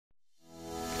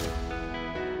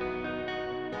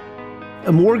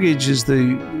A mortgage is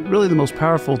really the most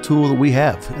powerful tool that we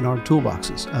have in our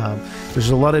toolboxes. There's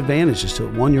a lot of advantages to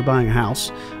it. One, you're buying a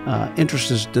house. Interest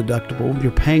is deductible.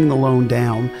 You're paying the loan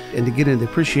down. And to get into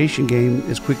the appreciation game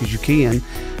as quick as you can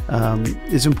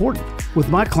is important. With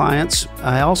my clients,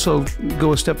 I also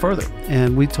go a step further,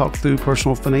 and we talk through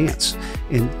personal finance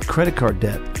and credit card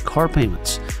debt, car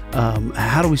payments.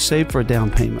 How do we save for a down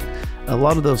payment? A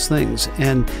lot of those things.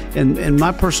 And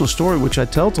my personal story, which I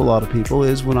tell to a lot of people,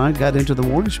 is when I got into the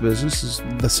mortgage business, is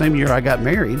the same year I got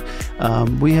married,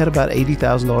 we had about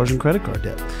 $80,000 in credit card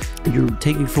debt. You're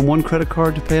taking from one credit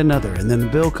card to pay another, and then a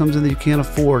bill comes in that you can't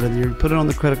afford, and you put it on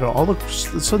the credit card. All of a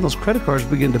sudden, those credit cards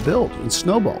begin to build and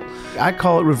snowball. I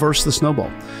call it reverse the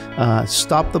snowball.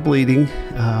 Stop the bleeding,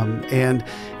 and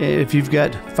if you've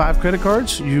got 5 credit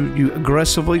cards, you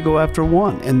aggressively go after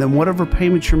one, and then whatever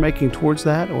payments you're making towards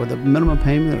that, or the minimum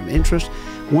payment of interest,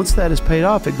 once that is paid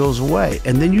off, it goes away,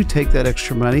 and then you take that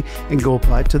extra money and go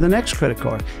apply it to the next credit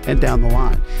card and down the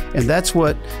line. And that's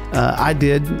what I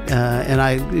did, and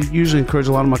I usually encourage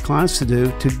a lot of my clients to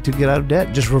do to get out of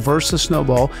debt. Just reverse the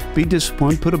snowball, be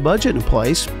disciplined, put a budget in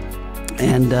place,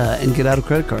 and get out of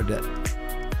credit card debt.